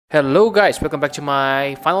Hello guys, welcome back to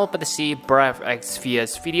my Final Fantasy Breath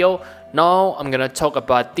XVS video. Now I'm gonna talk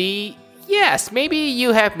about maybe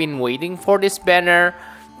you have been waiting for this banner,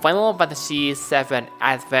 Final Fantasy VII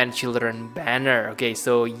Advent Children banner. Okay,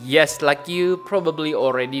 so yes, like you probably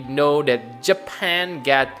already know that Japan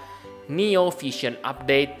got Neo Vision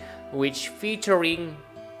update, which featuring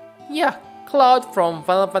Cloud from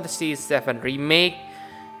Final Fantasy VII Remake.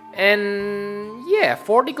 And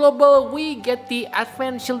for the global we get the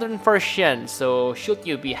Advent Children version, so should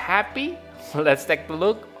you be happy? Let's take a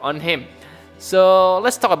look on him. So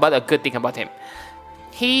let's talk about a good thing about him.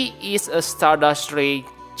 He is a Stardust Ray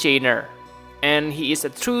chainer and he is a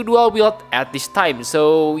true dual wield at this time.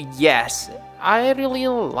 So yes, I really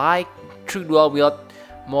like true dual wield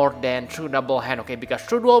more than true double hand, okay, because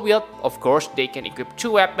true dual wield, of course, they can equip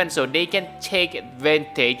two weapons, so they can take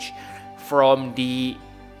advantage from the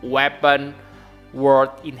weapon word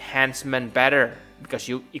enhancement better because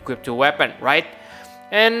you equip two weapon, right?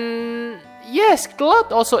 And yes,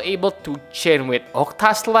 Cloud also able to chain with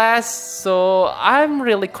Octaslash, so I'm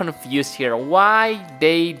really confused here why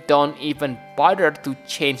they don't even bother to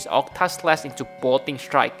change Octaslash into Bolting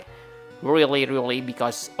Strike. Really,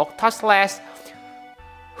 because Octaslash,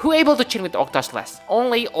 who able to chain with Octaslash?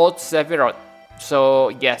 Only old Sephiroth. So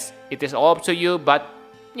yes, it is all up to you, but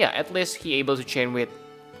yeah, at least he able to chain with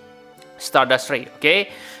Stardust Ray,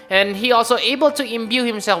 okay? And he also able to imbue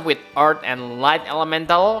himself with Earth and Light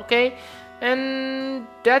Elemental, okay? And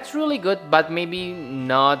that's really good, but maybe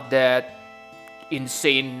not that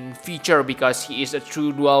insane feature because he is a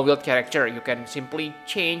true dual wield character. You can simply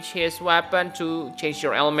change his weapon to change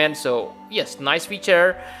your element, so yes, nice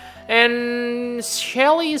feature. And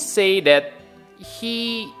Shelly say that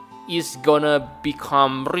he is gonna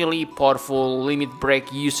become really powerful limit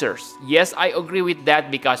break users. Yes, I agree with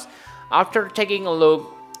that because after taking a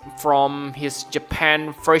look from his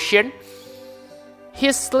Japan version,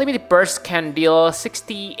 his limited burst can deal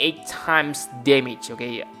 68 times damage,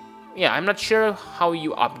 okay? Yeah, I'm not sure how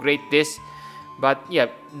you upgrade this, but yeah,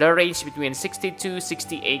 the range between 60 to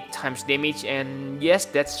 68 times damage, and yes,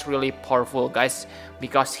 that's really powerful, guys,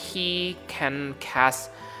 because he can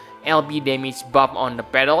cast LB damage buff on the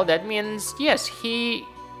battle. That means, yes, he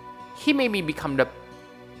maybe become the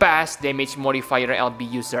best damage modifier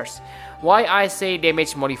LB users. Why I say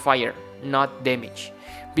damage modifier, not damage?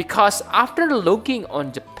 Because after looking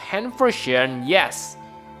on Japan version, yes,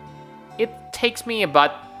 it takes me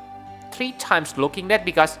about 3 times looking that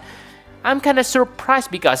because I'm kinda surprised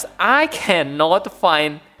because I cannot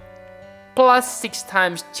find +6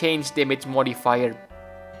 times change damage modifier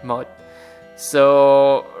mode.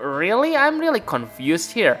 So really, I'm really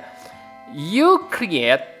confused here. You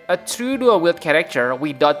create a true dual wield character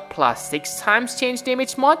without +6 times change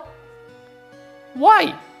damage mod?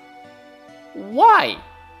 Why?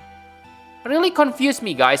 Really confused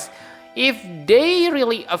me, guys. If they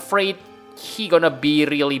really afraid he gonna be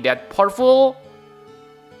really that powerful,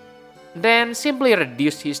 then simply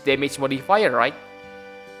reduce his damage modifier, right?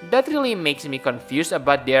 That really makes me confused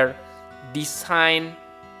about their design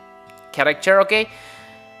character, okay?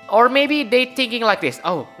 Or maybe they thinking like this: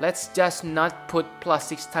 oh, let's just not put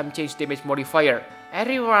 +6 times change damage modifier.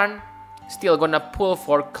 Everyone still gonna pull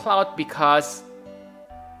for Cloud because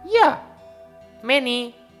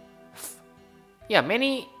many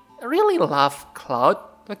really love Cloud,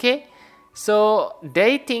 okay? So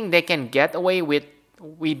they think they can get away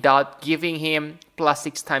without giving him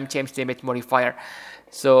 +6 times change damage modifier.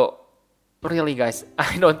 So really, guys,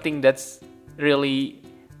 I don't think that's really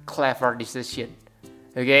clever decision,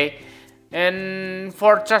 okay? And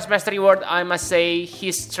for Trust Mastery Word, I must say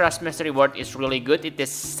his Trust Mastery Word is really good. It is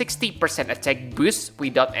 60% attack boost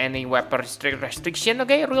without any weapon restriction,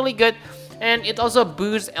 okay? Really good. And it also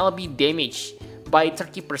boosts LB damage by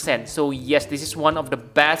 30%. So yes, this is one of the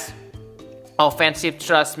best offensive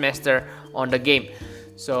Trust Master on the game.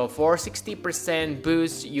 So for 60%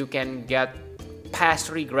 boost, you can get past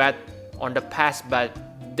regret on the past, but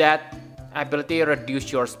that ability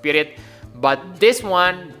reduce your spirit. But this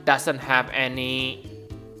one doesn't have any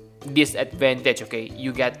disadvantage, okay?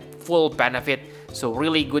 You get full benefit, so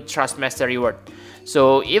really good Trust Mastery Word.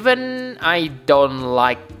 So even I don't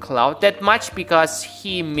like Cloud that much because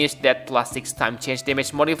he missed that +6 times change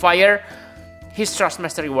damage modifier, his Trust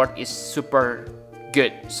Mastery Word is super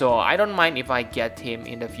good. So I don't mind if I get him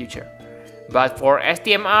in the future. But for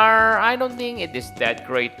STMR, I don't think it is that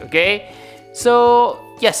great, okay? So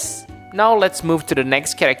yes, now let's move to the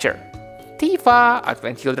next character, Tifa,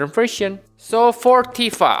 Advent Children version. So for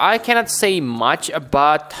Tifa, I cannot say much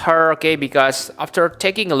about her, okay, because after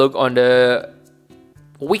taking a look on the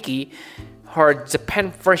wiki, her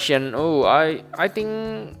Japan version, oh, I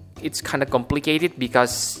think it's kind of complicated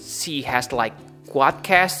because she has like quad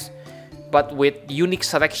cast, but with unique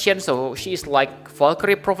selection. So she's like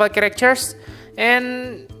Valkyrie profile characters,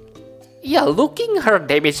 and yeah, looking her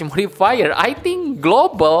damage modifier, I think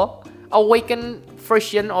global awakened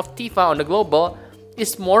version of Tifa on the global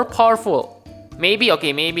is more powerful. Maybe,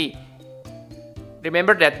 okay, maybe.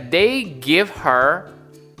 Remember that they give her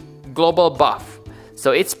global buff,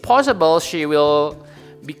 so it's possible she will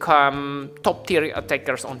become top tier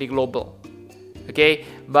attackers on the global. Okay,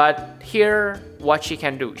 but here what she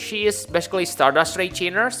can do, she is basically Stardust Ray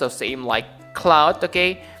Chainer, so same like Cloud.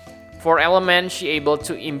 Okay, for element she able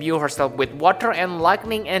to imbue herself with water and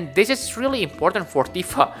lightning, and this is really important for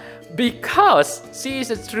Tifa because she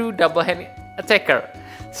is a true double hand attacker.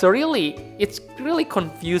 So really, it's really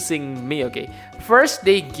confusing me. Okay, first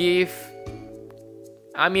they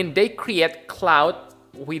create Cloud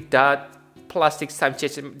without plastic time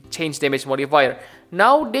change damage modifier.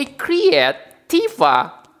 Now they create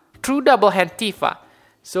Tifa, true double hand Tifa.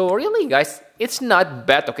 So really, guys, it's not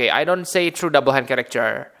bad. Okay, I don't say true double hand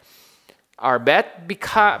character are bad,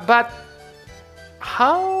 but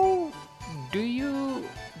how do you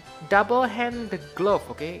double hand the glove?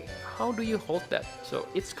 Okay, how do you hold that? So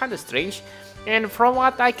it's kind of strange. And from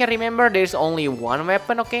what I can remember, there's only one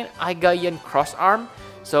weapon. Okay, Aigayan cross arm.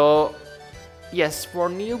 So yes, for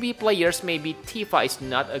newbie players, maybe Tifa is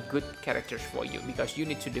not a good character for you because you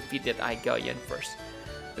need to defeat that Aigayan first.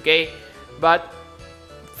 Okay, but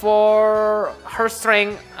for her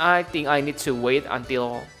strength, I think I need to wait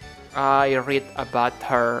until I read about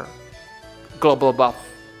her global buff.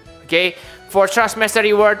 Okay, for Trust Master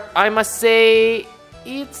reward, I must say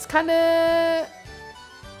it's kinda,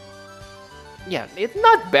 yeah, it's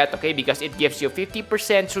not bad. Okay, because it gives you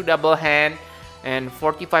 50% through double hand and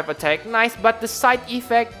 45 attack, nice, but the side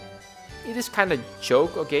effect, it is kind of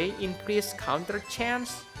joke. Okay, increase counter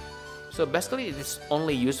chance. So basically it is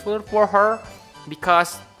only useful for her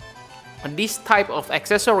because this type of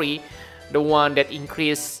accessory, the one that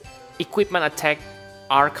increase equipment attack,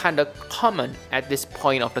 are kind of common at this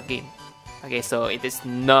point of the game. Okay, so it is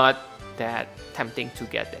not that tempting to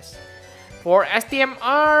get this. For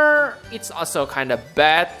STMR, it's also kind of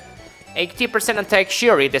bad. 80% attack,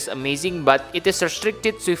 sure, it is amazing, but it is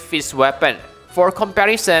restricted to fist weapon. For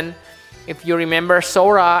comparison, if you remember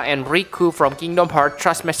Sora and Riku from Kingdom Hearts,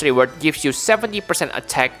 Trust Master Reward gives you 70%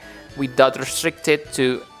 attack without restricted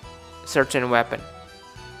to certain weapon.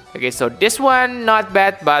 Okay, so this one not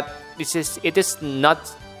bad, but it is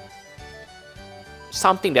not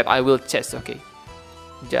something that I will chase. Okay,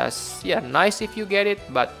 just, yeah, nice if you get it,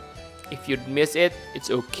 but if you miss it, it's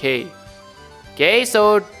okay. Okay,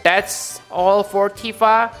 so that's all for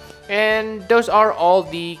Tifa, and those are all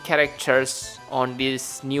the characters on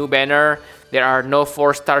this new banner. There are no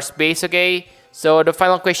 4-star base. Okay, so the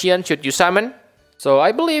final question, should you summon? So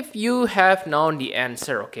I believe you have known the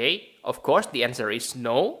answer. Okay, of course the answer is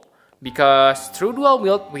no, because through dual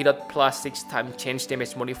wield without +6 time change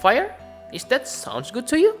damage modifier, is that sounds good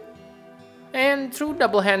to you? And through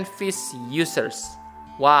double hand fist users,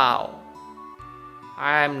 wow,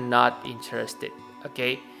 I'm not interested.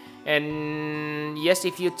 Okay, and yes,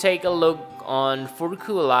 if you take a look on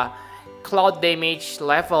Furcula, cloud damage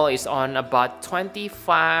level is on about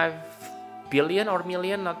 25 billion or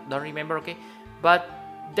million, don't remember. Okay, but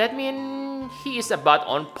that means he is about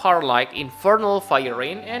on par like Infernal Fire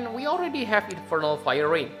Rain, and we already have Infernal Fire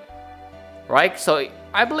Rain, right? So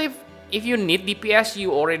I believe if you need DPS,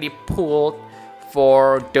 you already pulled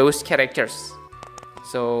for those characters.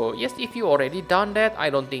 So yes, if you already done that, I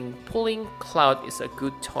don't think pulling Cloud is a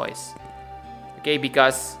good choice. Okay,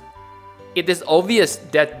 because it is obvious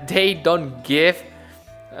that they don't give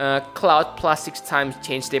Cloud +6 times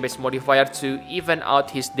change damage modifier to even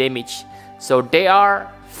out his damage. So they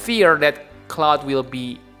are fear that Cloud will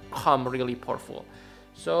become really powerful.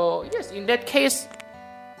 So yes, in that case,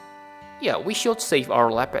 yeah, we should save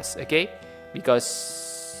our Lapis. Okay,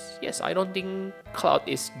 because yes, I don't think Cloud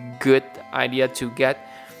is good idea to get.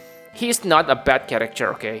 He is not a bad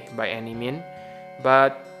character, okay, by any mean,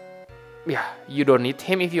 but yeah, you don't need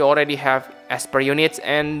him if you already have Esper units.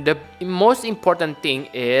 And the most important thing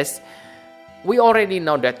is, we already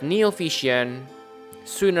know that Neo Vision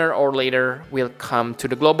sooner or later will come to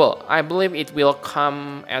the global. I believe it will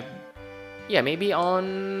come at, yeah, maybe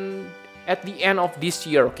at the end of this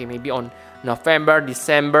year. Okay, maybe on November,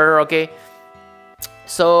 December. Okay.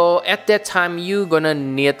 So at that time, you're gonna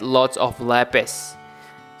need lots of lapis.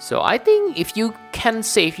 So I think if you can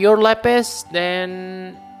save your lapis,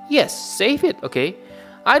 then yes, save it. Okay,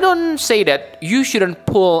 I don't say that you shouldn't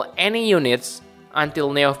pull any units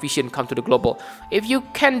until Neo Vision come to the global. If you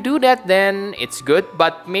can do that, then it's good,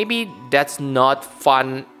 but maybe that's not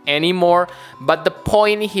fun anymore. But the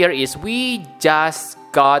point here is we just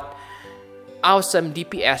got awesome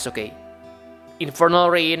DPS, okay? Infernal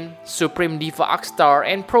Rain, Supreme Diva Akstar,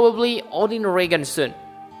 and probably Odin Regan soon.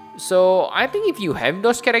 So I think if you have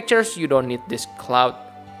those characters, you don't need this Cloud,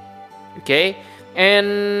 okay?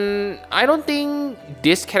 And I don't think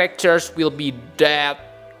these characters will be that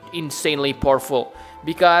insanely powerful,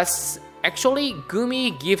 because actually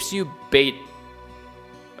Gumi gives you bait,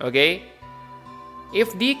 okay?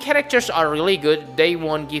 If the characters are really good, they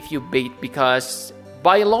won't give you bait, because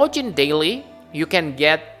by login daily you can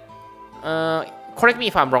get correct me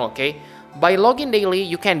if I'm wrong, okay? By login daily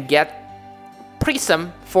you can get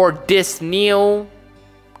prism for these new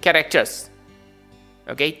characters,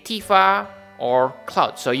 okay? Tifa or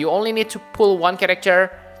Cloud. So you only need to pull one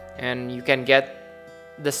character and you can get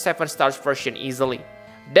the 7 stars version easily.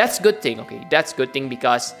 That's good thing, okay? That's good thing,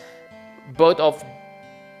 because both of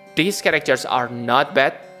these characters are not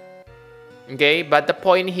bad, okay? But the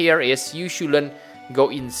point here is you shouldn't go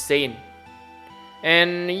insane.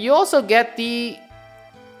 And you also get the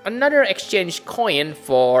another exchange coin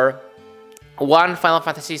for one Final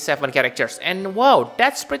Fantasy VII characters, and wow,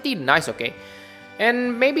 that's pretty nice, okay?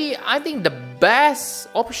 And maybe I think the best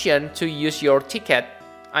option to use your ticket,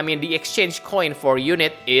 I mean the exchange coin for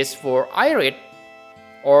unit, is for Irid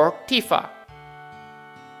or Tifa,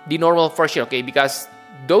 the normal version, okay? Because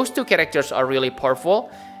those two characters are really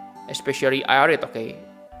powerful, especially Irid, okay?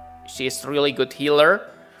 She's really good healer.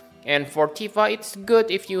 And for Tifa, it's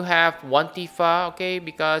good if you have one Tifa, okay?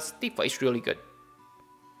 Because Tifa is really good,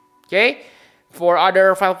 okay? For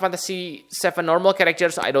other Final Fantasy VII normal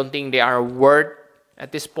characters, I don't think they are worth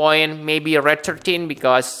at this point. Maybe Red 13,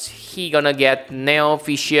 because he gonna get Neo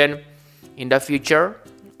Vision in the future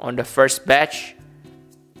on the first batch.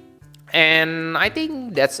 And I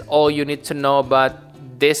think that's all you need to know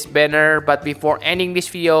about this banner. But before ending this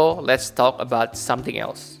video, let's talk about something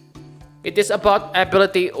else. It is about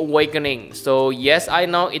Ability Awakening. So yes, I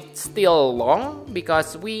know it's still long,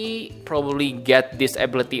 because we probably get this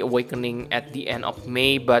Ability Awakening at the end of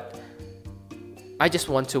May, but I just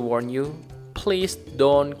want to warn you, please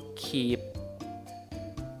don't keep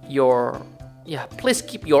your please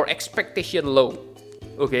keep your expectation low,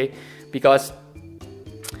 okay? Because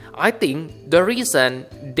I think the reason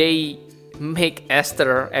they make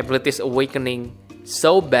Esther Abilities Awakening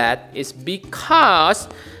so bad is because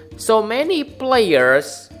so many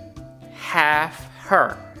players have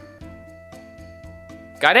her.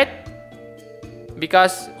 Got it?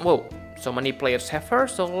 Because, whoa, so many players have her,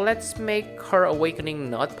 so let's make her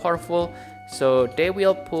awakening not powerful, so they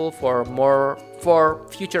will pull for more for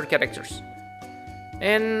future characters.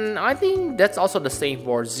 And I think that's also the same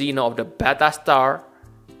for Xeno of the Beta Star,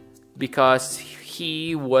 because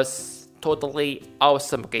he was totally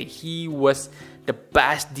awesome, okay? He was the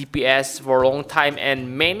best DPS for a long time,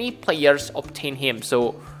 and many players obtain him.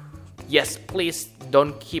 So yes, please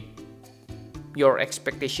don't keep your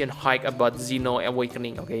expectation high about Xeno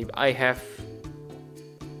Awakening, okay? I have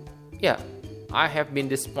been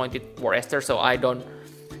disappointed for Esther, so I don't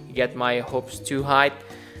get my hopes too high.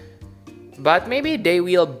 But maybe they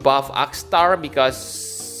will buff Akstar,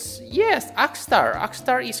 because yes,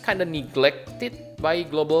 Akstar is kind of neglected by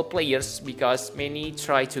global players, because many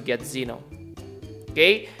try to get Xeno.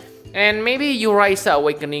 Okay, and maybe Uriza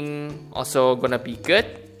Awakening also gonna be good.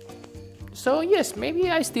 So yes, maybe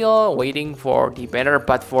I still waiting for the banner,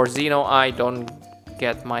 but for Xeno I don't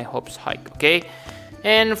get my hopes high, okay?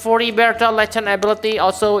 And for the Berta Legend ability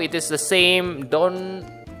also, it is the same. Don't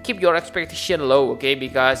keep your expectation low, okay?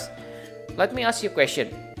 Because let me ask you a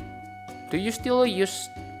question. Do you still use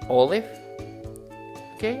Olive?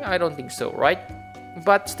 Okay, I don't think so, right?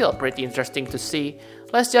 But still pretty interesting to see.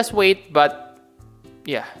 Let's just wait, but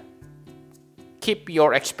yeah, keep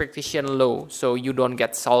your expectation low so you don't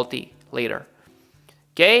get salty later,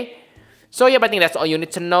 okay? So yeah, I think that's all you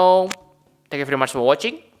need to know. Thank you very much for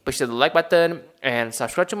watching. Push the like button and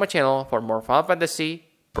subscribe to my channel for more Final Fantasy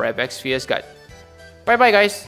Brave Exvius guide. Bye bye guys.